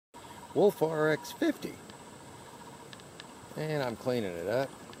Wolf RX 50. And I'm cleaning it up,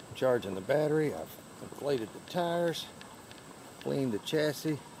 charging the battery. I've inflated the tires, cleaned the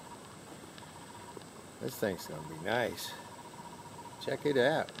chassis. This thing's gonna be nice. Check it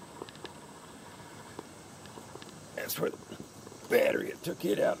out. That's where the battery, I took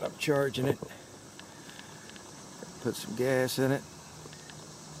it out and I'm charging it. Put some gas in it.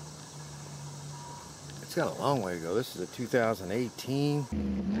 It's got a long way to go. This is a 2018.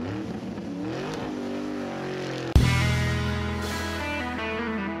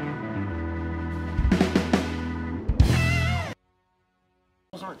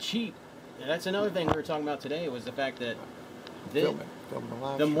 Those aren't cheap. That's another thing we were talking about today, was the fact that the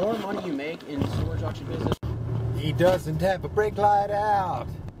more money you make in the storage auction business. He doesn't have a brake light out.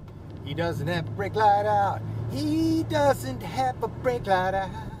 He doesn't have a brake light out. He doesn't have a brake light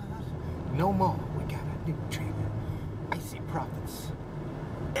out. No more. We got a new treatment. Icy Profits.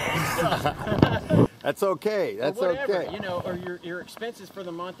 That's okay. That's whatever, okay. You know, or your expenses for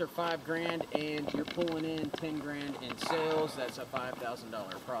the month are $5 grand, and you're pulling in 10 grand in sales. That's a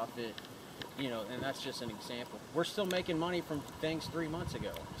 $5,000 profit. You know, and that's just an example. We're still making money from things 3 months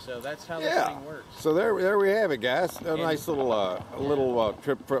ago, so that's how this thing works. So there we have it, guys. A nice little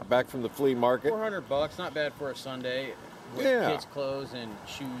trip back from the flea market. $400, not bad for a Sunday with kids' clothes and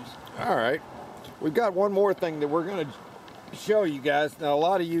shoes. All right, we've got one more thing that we're going to show you guys. Now, a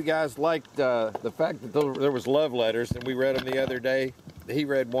lot of you guys liked the fact that there was love letters, and we read them the other day. He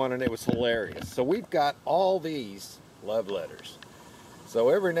read one, and it was hilarious. So we've got all these love letters. So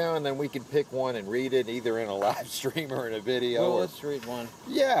every now and then we can pick one and read it, either in a live stream or in a video. Well, let's read one.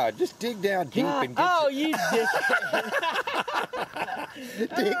 Yeah, just dig down deep and get you dick.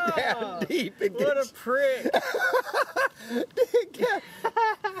 dig down deep and get what a prick. dig down.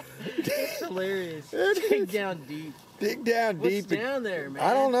 It's hilarious. Dig down deep. Dig down deep. What's down there, man?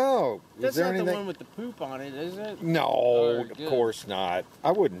 I don't know. That's not the one with the poop on it, is it? No, of course not.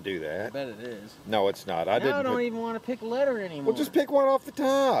 I wouldn't do that. I bet it is. No, it's not. I don't even want to pick a letter anymore. Well, just pick one off the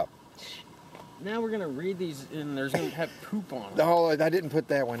top. Now we're going to read these, and there's going to have poop on it. No, I didn't put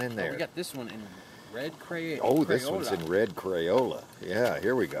that one in there. Oh, we got this one in red Crayola. Oh, this one's in red Crayola. Yeah,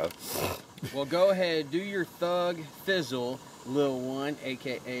 here we go. Well, go ahead. Do your thug fizzle, Lil One,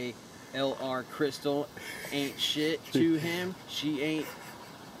 a.k.a. LR Crystal. Ain't shit to him. She ain't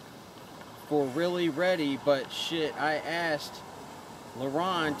for really ready, but shit, I asked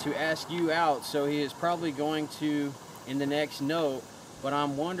LaRon to ask you out, so he is probably going to in the next note, but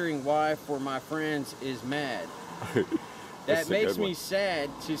I'm wondering why for my friends is mad. That makes me sad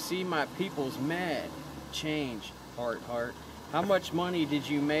to see my people's mad. Change, heart. How much money did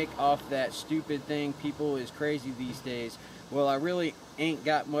you make off that stupid thing? People is crazy these days. Well, I really ain't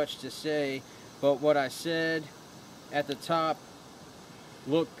got much to say, but what I said at the top,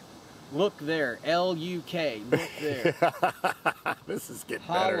 look there, L-U-K, look there. This is getting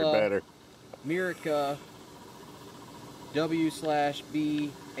better and better. Mirica,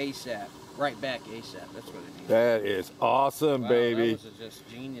 W/B ASAP. Right back ASAP, that's what it means. That is awesome, baby. That was just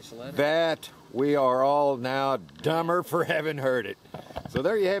genius letter. That we are all now dumber for having heard it. So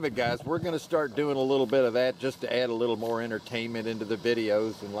there you have it, guys. We're going to start doing a little bit of that just to add a little more entertainment into the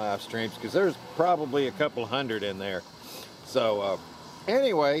videos and live streams, because there's probably a couple hundred in there. So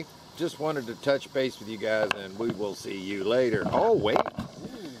anyway, just wanted to touch base with you guys, and we will see you later. Oh, wait.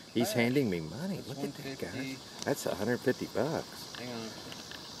 He's handing me money. Look at that, guys. That's 150 bucks. Hang on.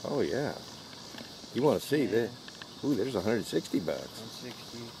 Oh, yeah. You want to see that? Ooh, there's 160 bucks.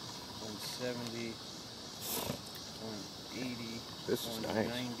 160, 170, 180. This is nice.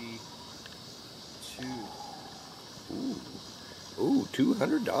 192. Ooh,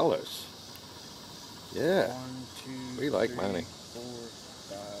 $200. Yeah. 1, 2, we like 3, money. 4,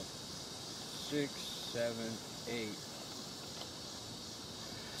 5, 6, 7, 8.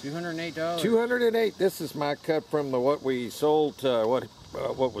 $208. 208. This is my cut from what we sold.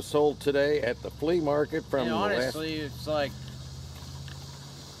 What was sold today at the flea market from. And honestly, it's like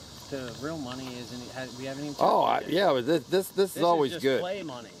the real money isn't. We haven't even. Yeah. This is always just good. Play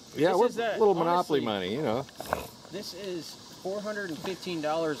money. Yeah, a little Monopoly money, you know. This is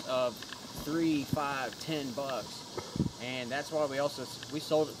 $415 of 3, 5, 10 bucks, and that's why we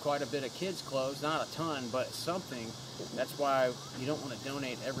sold quite a bit of kids' clothes. Not a ton, but something. That's why you don't want to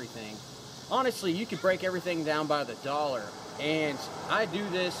donate everything. Honestly, you could break everything down by the dollar, and I do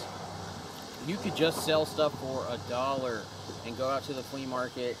this. You could just sell stuff for $1 and go out to the flea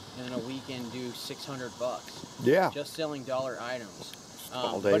market and in a weekend do 600 bucks. Yeah. Just selling dollar items.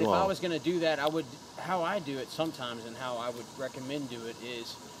 All day but long. if I was going to do that, how I do it sometimes, and how I would recommend do it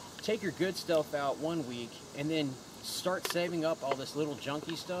is take your good stuff out one week, and then start saving up all this little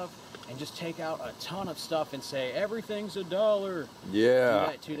junky stuff and just take out a ton of stuff and say everything's $1. Yeah.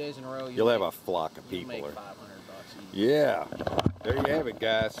 Do that 2 days in a row. You'll have a flock of You'll people. make Or, $500 each. yeah. There you have it,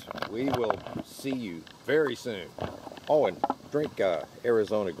 guys. We will see you very soon. Oh, and drink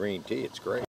Arizona green tea. It's great.